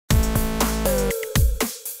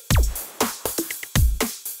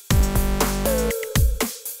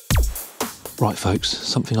Right folks,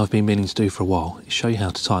 something I've been meaning to do for a while is show you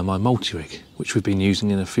how to tie my multi-rig, which we've been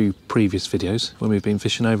using in a few previous videos when we've been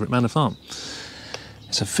fishing over at Manor Farm.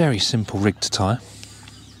 It's a very simple rig to tie,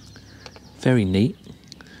 very neat,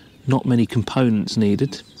 not many components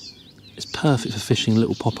needed. It's perfect for fishing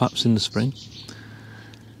little pop-ups in the spring.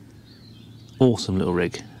 Awesome little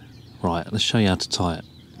rig. Right, let's show you how to tie it.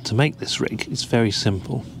 To make this rig, it's very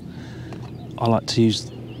simple. I like to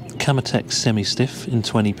use Camatech semi-stiff in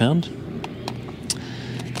 20 pound.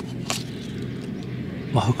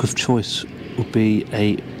 My hook of choice would be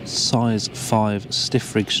a size 5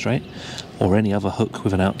 stiff rig straight, or any other hook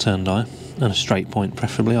with an outturned eye, and a straight point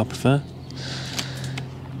preferably, I prefer.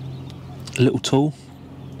 A little tool,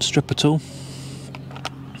 stripper tool,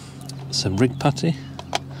 some rig putty,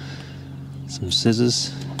 some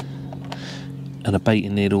scissors, and a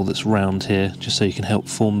baiting needle that's round here, just so you can help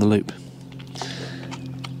form the loop.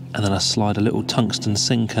 And then I slide a little tungsten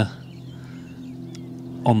sinker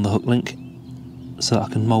on the hook link, so that I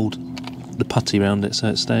can mould the putty around it so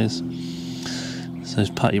it stays. So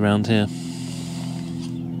there's putty around here.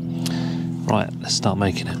 Right, let's start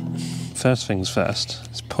making it. First things first,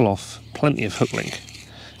 let's pull off plenty of hook link.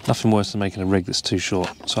 Nothing worse than making a rig that's too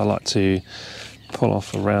short. So I like to pull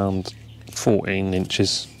off around 14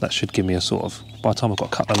 inches. That should give me a sort of, by the time I've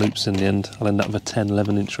got a couple of loops in the end, I'll end up with a 10,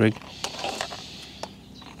 11 inch rig.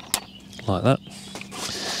 Like that.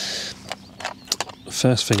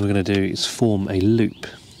 First thing we're going to do is form a loop.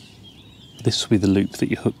 This will be the loop that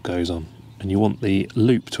your hook goes on, and you want the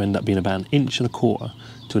loop to end up being about 1.25 inches to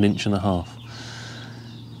 1.5 inches.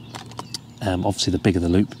 Obviously the bigger the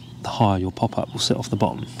loop, the higher your pop-up will sit off the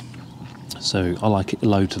bottom. So I like it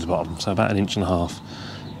low to the bottom, so about 1.5 inches.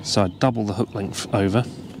 So I double the hook length over.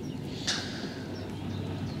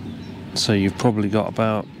 So you've probably got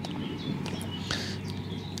about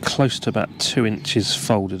close to about 2 inches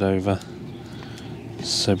folded over.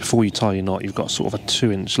 So before you tie your knot, you've got sort of a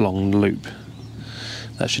 2-inch long loop.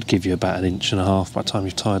 That should give you about 1.5 inches by the time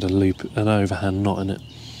you've tied a loop, an overhand knot in it.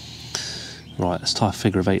 Right, let's tie a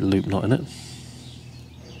figure of 8 loop knot in it.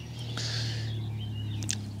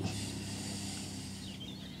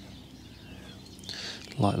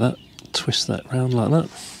 Like that. Twist that round like that.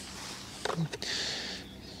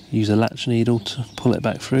 Use a latch needle to pull it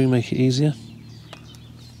back through, make it easier.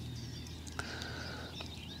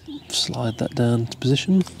 Slide that down to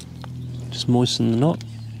position, just moisten the knot.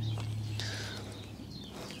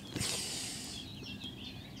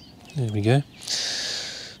 There we go.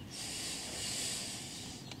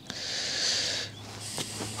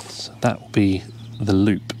 So that will be the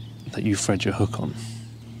loop that you thread your hook on.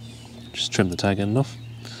 Just trim the tag end off,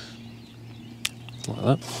 like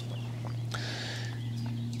that.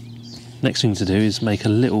 Next thing to do is make a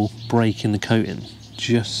little break in the coating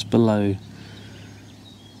just below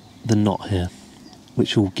the knot here,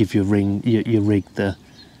 which will give your rig the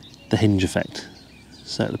hinge effect,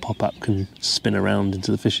 so the pop-up can spin around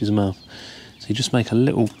into the fish's mouth. So you just make a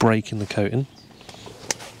little break in the coating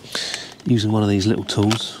using one of these little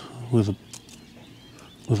tools with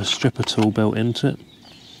a stripper tool built into it.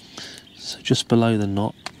 So just below the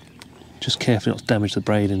knot, just carefully not to damage the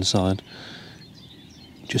braid inside,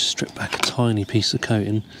 just strip back a tiny piece of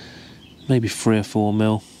coating, maybe 3 or 4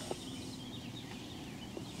 mil.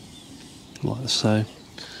 Like so.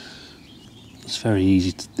 It's very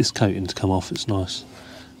easy, this coating to come off, it's nice.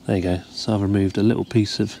 There you go, so I've removed a little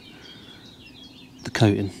piece of the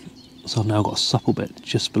coating. So I've now got a supple bit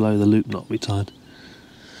just below the loop knot we tied.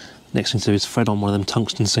 Next thing to do is thread on one of them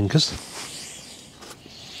tungsten sinkers.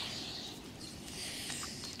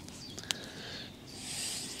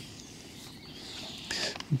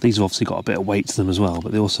 These have obviously got a bit of weight to them as well,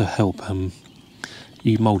 but they also help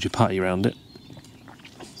you mould your putty around it.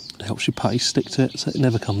 It helps your putty stick to it so it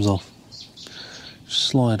never comes off. Just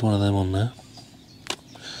slide one of them on there.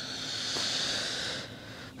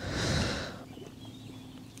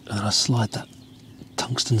 And then I slide that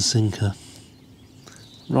tungsten sinker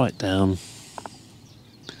right down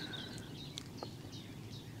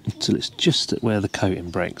until it's just at where the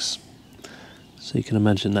coating breaks. So you can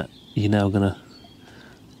imagine that you're now going to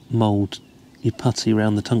mould your putty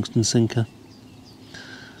around the tungsten sinker,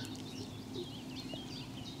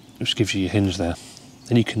 which gives you your hinge there.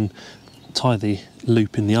 Then you can tie the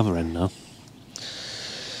loop in the other end now.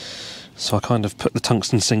 So I kind of put the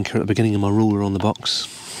tungsten sinker at the beginning of my ruler on the box,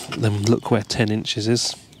 then look where 10 inches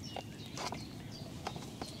is.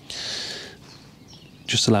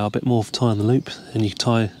 Just allow a bit more for tying the loop, and you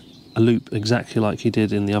tie a loop exactly like you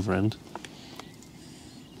did in the other end.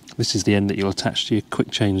 This is the end that you'll attach to your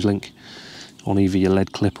quick change link on either your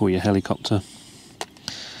lead clip or your helicopter.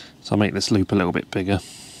 So I'll make this loop a little bit bigger.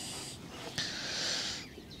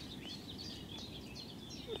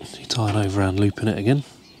 tie an overhand loop in it again,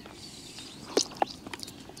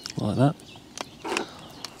 like that.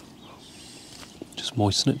 Just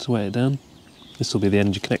moisten it to weigh it down. This will be the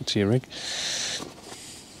end you connect to your rig.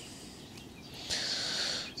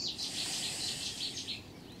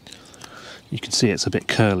 You can see it's a bit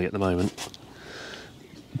curly at the moment,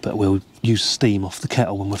 but we'll use steam off the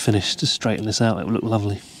kettle when we're finished to straighten this out. It will look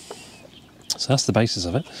lovely. So that's the basis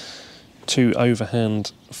of it. 2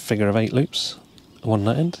 overhand figure of 8 loops, one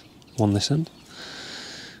that end, one this end.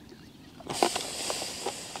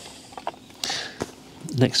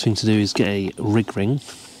 Next thing to do is get a rig ring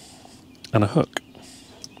and a hook.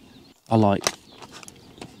 I like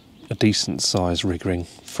a decent size rig ring,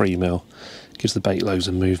 3mm, gives the bait loads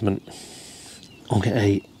of movement. I'll get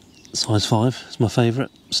a size 5, it's my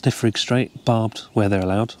favourite, stiff rig straight, barbed where they're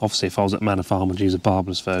allowed. Obviously if I was at Manor Farm I'd use a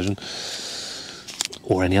barbless version,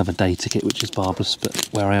 or any other day ticket which is barbless, but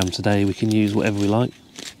where I am today we can use whatever we like.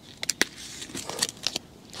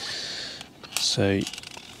 So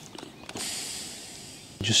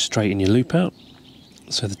just straighten your loop out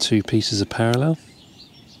so the 2 pieces are parallel.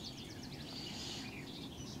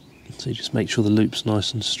 So you just make sure the loop's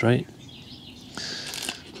nice and straight.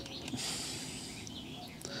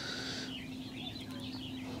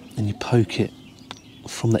 And you poke it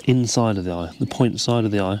from the inside of the eye, the point side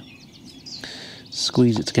of the eye.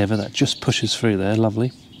 Squeeze it together, that just pushes through there,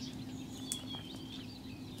 lovely.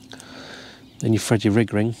 Then you thread your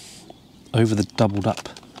rig ring over the doubled up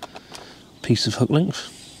piece of hook length.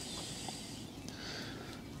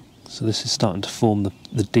 So this is starting to form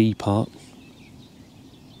the D part.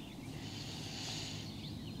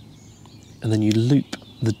 And then you loop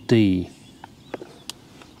the D.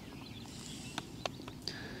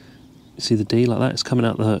 See the D like that? It's coming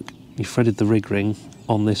out the hook. You threaded the rig ring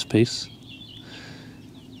on this piece.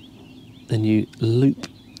 Then you loop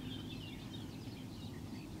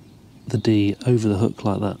the D over the hook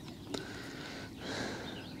like that.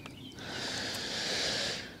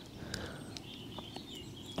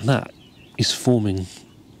 And that is forming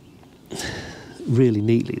really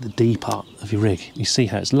neatly the D part of your rig. You see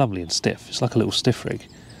how it's lovely and stiff. It's like a little stiff rig.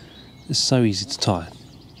 It's so easy to tie.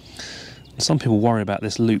 Some people worry about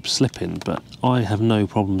this loop slipping, but I have no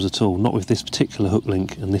problems at all, not with this particular hook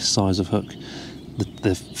link and this size of hook.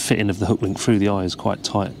 The fitting of the hook link through the eye is quite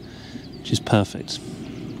tight, which is perfect.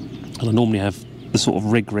 And I normally have the sort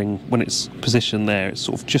of rig ring, when it's positioned there, it's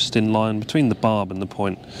sort of just in line between the barb and the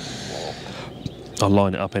point. I'll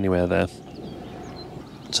line it up anywhere there.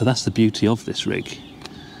 So that's the beauty of this rig,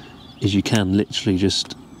 is you can literally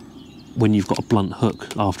just, when you've got a blunt hook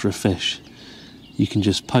after a fish, you can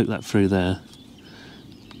just poke that through there,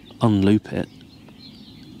 unloop it,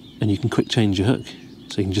 and you can quick change your hook.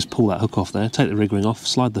 So you can just pull that hook off there, take the rig ring off,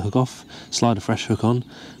 slide the hook off, slide a fresh hook on,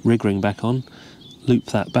 rig ring back on, loop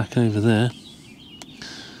that back over there,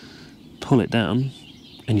 pull it down,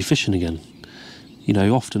 and you're fishing again. You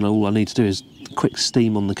know, often all I need to do is quick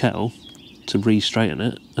steam on the kettle to re-straighten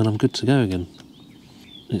it, and I'm good to go again.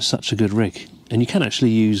 It's such a good rig. And you can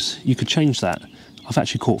actually use, you could change that. I've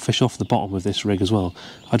actually caught fish off the bottom with this rig as well.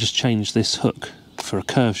 I just changed this hook for a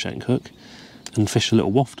curve shank hook and fish a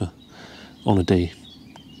little wafter on a D.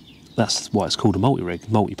 That's why it's called a multi-rig,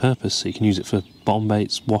 multi-purpose, so you can use it for bottom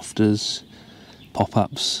baits, wafters,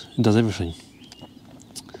 pop-ups, it does everything.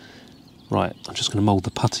 Right, I'm just going to mould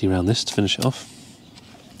the putty around this to finish it off.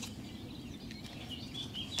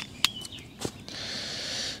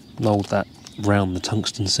 Mould that round the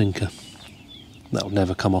tungsten sinker. That'll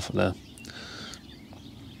never come off of there.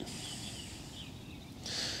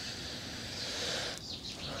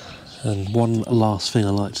 And one last thing I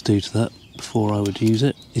like to do to that before I would use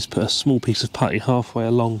it is put a small piece of putty halfway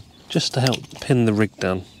along just to help pin the rig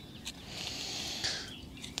down.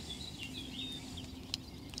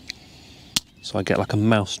 So I get like a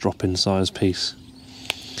mouse dropping size piece.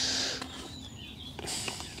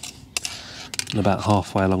 And about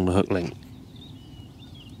halfway along the hook link,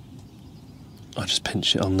 I just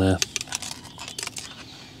pinch it on there.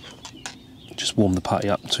 Just warm the putty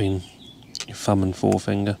up between your thumb and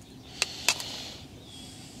forefinger.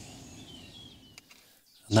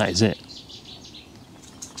 And that is it.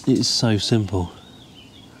 It is so simple.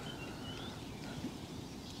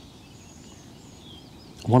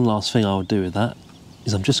 One last thing I would do with that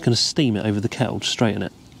is I'm just going to steam it over the kettle to straighten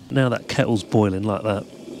it. Now that kettle's boiling like that,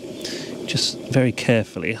 just very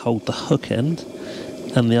carefully hold the hook end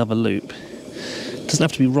and the other loop. It doesn't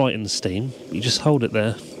have to be right in the steam, you just hold it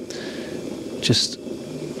there. Just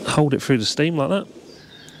hold it through the steam like that.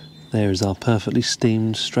 There is our perfectly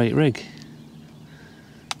steamed straight rig.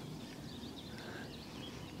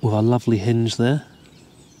 With our lovely hinge there.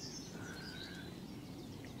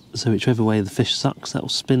 So whichever way the fish sucks, that will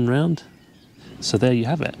spin round. So there you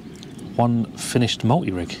have it. One finished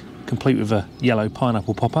multi-rig, complete with a yellow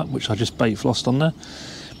pineapple pop-up, which I just bait flossed on there.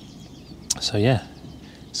 So yeah,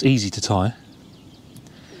 it's easy to tie.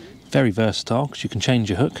 Very versatile, because you can change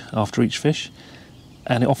your hook after each fish.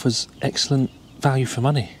 And it offers excellent value for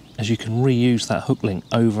money, as you can reuse that hook link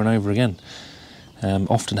over and over again.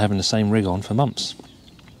 Often having the same rig on for months.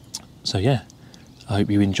 So yeah, I hope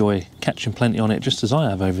you enjoy catching plenty on it just as I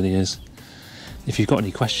have over the years. If you've got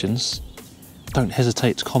any questions, don't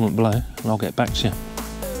hesitate to comment below and I'll get back to you.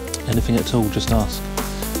 Anything at all, just ask.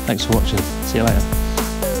 Thanks for watching. See you later.